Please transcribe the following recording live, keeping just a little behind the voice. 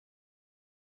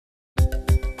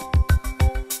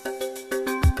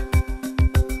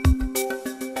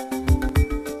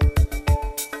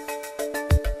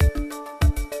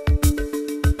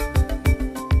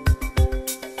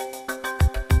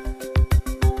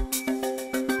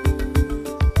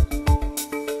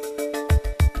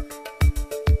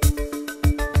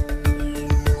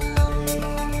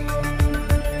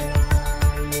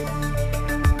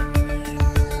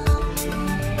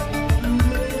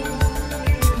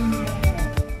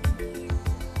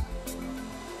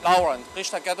Lauren,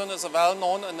 Richter Gedeon is a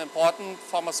well-known and important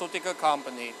pharmaceutical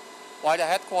company. While the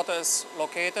headquarters is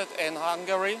located in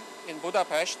Hungary, in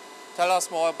Budapest, tell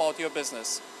us more about your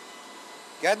business.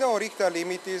 Gedeon Richter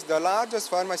Limited, the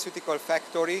largest pharmaceutical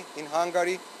factory in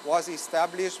Hungary, was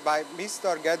established by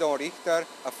Mr. Gedeon Richter,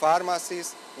 a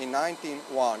pharmacist, in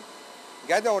 1901.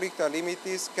 Gedeon Richter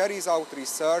Limited carries out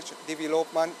research,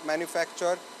 development,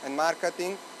 manufacture and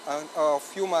marketing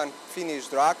of human finished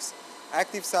drugs,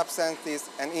 active substances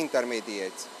and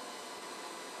intermediates.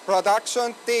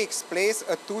 Production takes place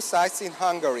at two sites in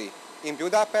Hungary, in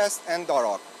Budapest and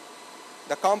Darok.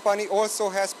 The company also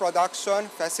has production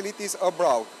facilities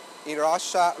abroad, in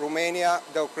Russia, Romania,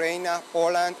 Ukraine,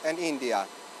 Poland and India.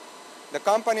 The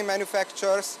company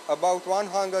manufactures about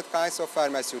 100 kinds of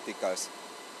pharmaceuticals.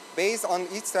 Based on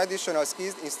its traditional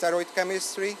skills in steroid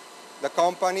chemistry, the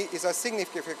company is a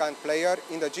significant player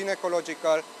in the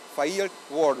gynecological field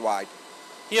worldwide.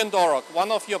 Here in Darok,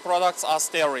 one of your products are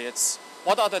steroids.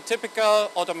 What are the typical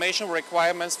automation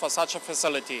requirements for such a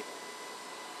facility?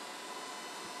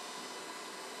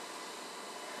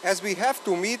 As we have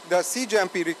to meet the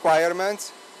CGMP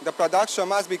requirements, the production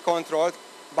must be controlled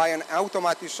by an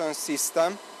automation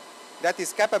system that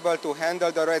is capable to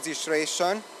handle the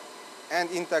registration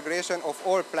and integration of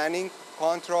all planning,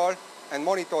 control and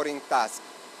monitoring tasks.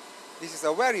 This is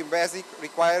a very basic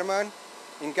requirement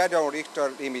in Gedeon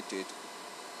Richter Limited.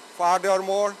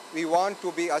 Furthermore, we want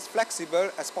to be as flexible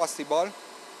as possible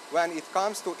when it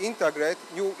comes to integrate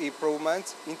new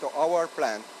improvements into our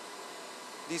plant.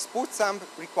 This puts some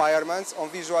requirements on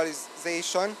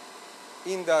visualization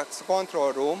in the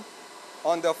control room,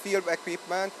 on the field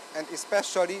equipment and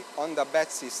especially on the batch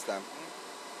system.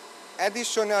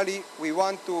 Additionally, we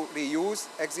want to reuse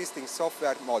existing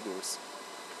software modules.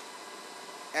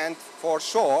 And for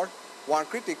sure, one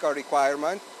critical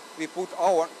requirement we put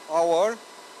our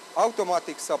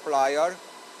automatic supplier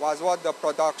was what the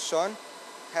production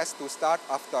has to start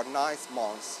after 9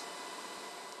 months.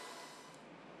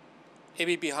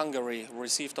 ABB Hungary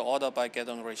received the order by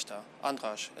Gedeon Richter.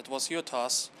 András, it was your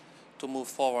task to move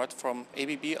forward from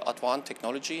ABB Advanced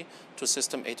Technology to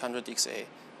System 800XA,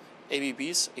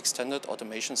 ABB's extended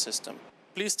automation system.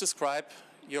 Please describe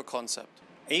your concept.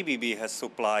 ABB has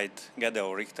supplied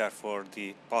Gedeon Richter for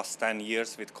the past 10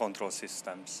 years with control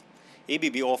systems.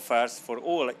 ABB offers for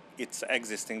all its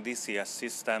existing DCS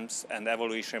systems an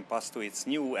evolution path to its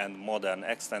new and modern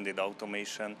extended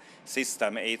automation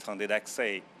System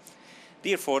 800XA.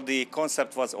 Therefore, the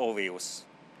concept was obvious,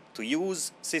 to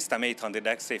use System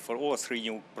 800XA for all 3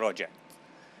 new projects.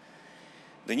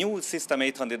 The new System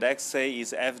 800XA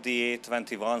is FDA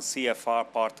 21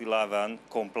 CFR Part 11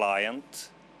 compliant.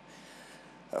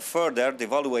 Further, the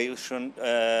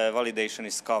validation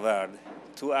is covered.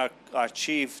 To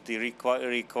achieve the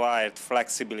required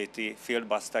flexibility,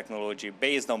 Fieldbus technology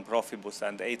based on Profibus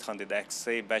and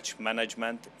 800XA batch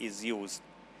management is used.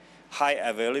 High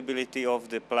availability of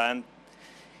the plant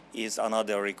is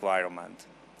another requirement.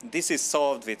 This is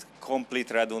solved with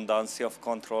complete redundancy of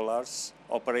controllers,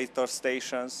 operator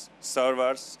stations,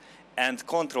 servers, and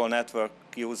control network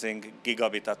using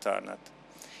Gigabit Ethernet.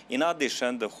 In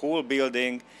addition, the whole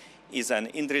building is an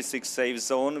intrinsic safe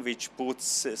zone which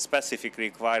puts specific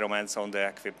requirements on the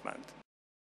equipment.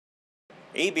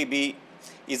 ABB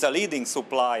is a leading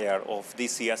supplier of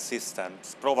DCS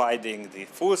systems, providing the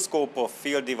full scope of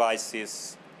field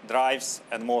devices, drives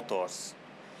and motors.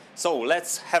 So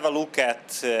let's have a look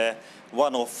at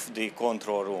one of the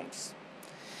control rooms.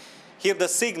 Here the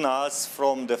signals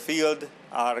from the field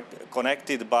are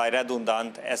connected by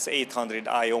redundant S800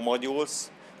 I/O modules,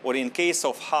 or in case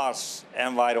of harsh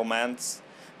environments,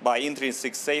 by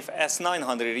intrinsic safe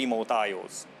S900 remote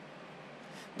I/Os.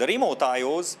 The remote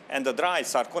I/Os and the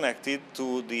drives are connected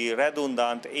to the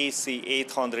redundant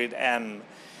AC800M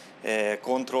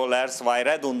controllers via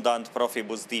redundant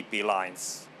Profibus DP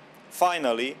lines.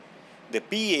 Finally, the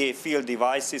PA field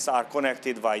devices are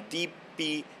connected via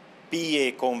DP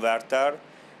PA converter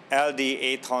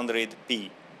LD800P.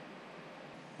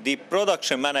 The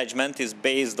production management is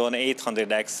based on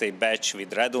 800XA batch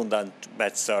with redundant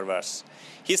batch servers.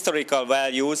 Historical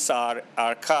values are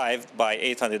archived by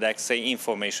 800XA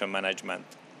information management.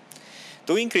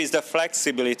 To increase the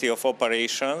flexibility of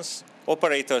operations,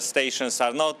 operator stations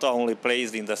are not only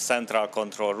placed in the central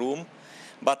control room,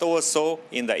 but also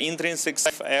in the intrinsic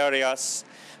areas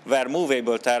where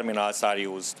movable terminals are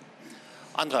used.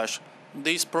 András,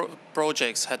 these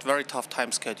projects had very tough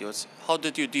time schedules. How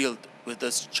did you deal with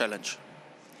this challenge?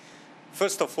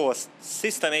 First of all,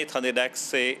 System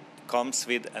 800XA comes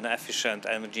with an efficient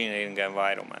engineering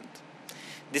environment.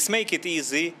 This makes it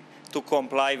easy to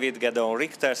comply with Gedeon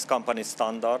Richter's company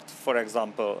standard, for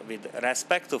example, with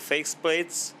respect to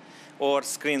faceplates or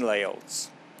screen layouts.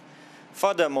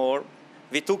 Furthermore,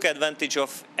 we took advantage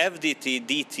of FDT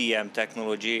DTM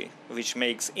technology, which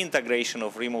makes integration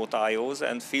of remote I/Os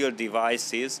and field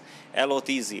devices a lot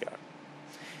easier.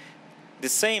 The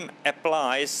same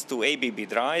applies to ABB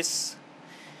drives,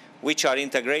 which are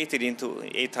integrated into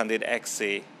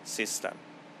 800XA system.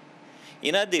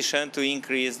 In addition to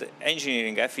increased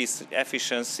engineering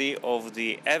efficiency of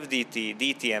the FDT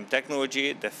DTM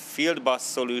technology, the Fieldbus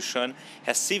solution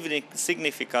has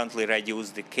significantly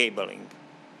reduced the cabling.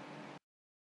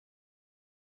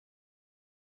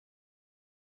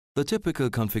 The typical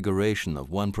configuration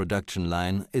of one production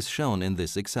line is shown in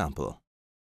this example.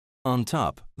 On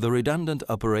top, the redundant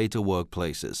operator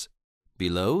workplaces.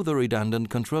 Below, the redundant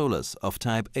controllers of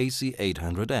type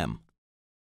AC800M.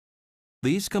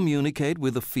 These communicate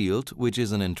with the field, which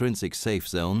is an intrinsic safe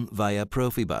zone, via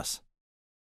Profibus.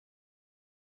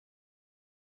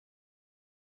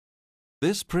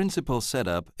 This principal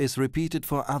setup is repeated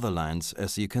for other lines,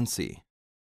 as you can see.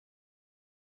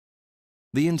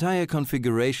 The entire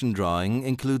configuration drawing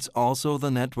includes also the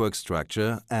network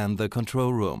structure and the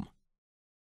control room.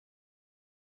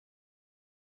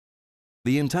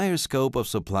 The entire scope of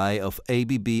supply of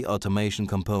ABB automation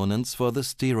components for the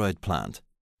Steroid plant,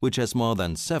 which has more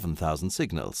than 7,000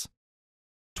 signals.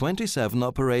 27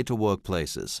 operator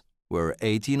workplaces, where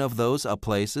 18 of those are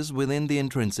places within the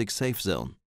intrinsic safe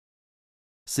zone.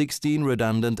 16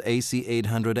 redundant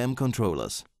AC800M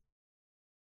controllers.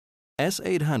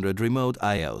 S800 remote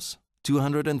I/Os,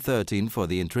 213 for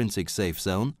the intrinsic safe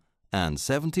zone and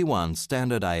 71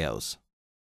 standard I/Os.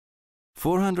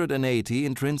 480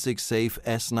 intrinsic safe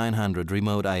S900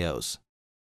 remote I/Os.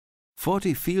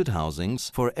 40 field housings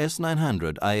for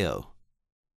S900 I/O.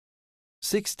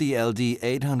 60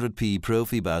 LD800P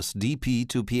Profibus DP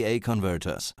to PA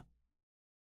converters.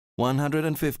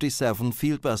 157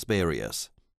 Fieldbus Barriers.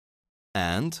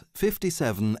 And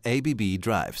 57 ABB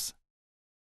drives.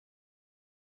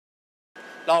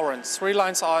 Lawrence, 3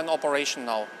 lines are in operation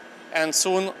now, and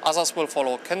soon others will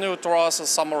follow. Can you draw us a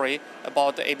summary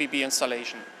about the ABB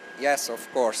installation? Yes, of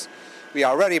course. We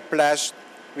are very pleased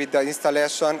with the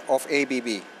installation of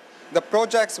ABB. The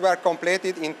projects were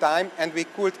completed in time and we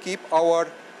could keep our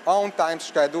own time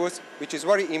schedules, which is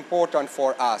very important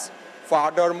for us.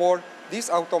 Furthermore, this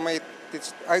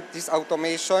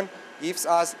automation gives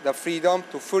us the freedom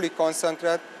to fully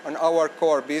concentrate on our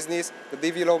core business, the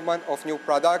development of new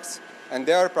products and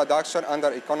their production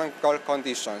under economical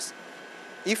conditions.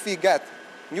 If we get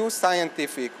new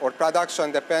scientific or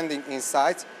production-depending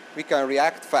insights, we can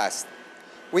react fast.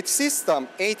 With system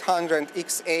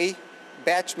 800XA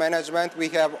batch management, we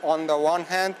have on the one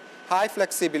hand high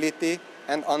flexibility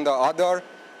and on the other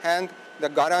hand the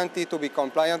guarantee to be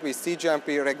compliant with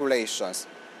CGMP regulations.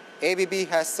 ABB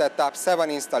has set up 7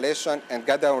 installations and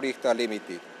Gedeon Richter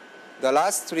Limited. The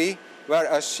last 3 were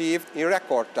achieved in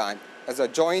record time as a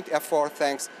joint effort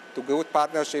thanks to good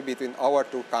partnership between our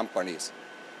 2 companies.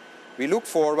 We look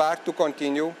forward to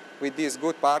continue with this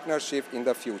good partnership in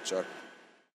the future.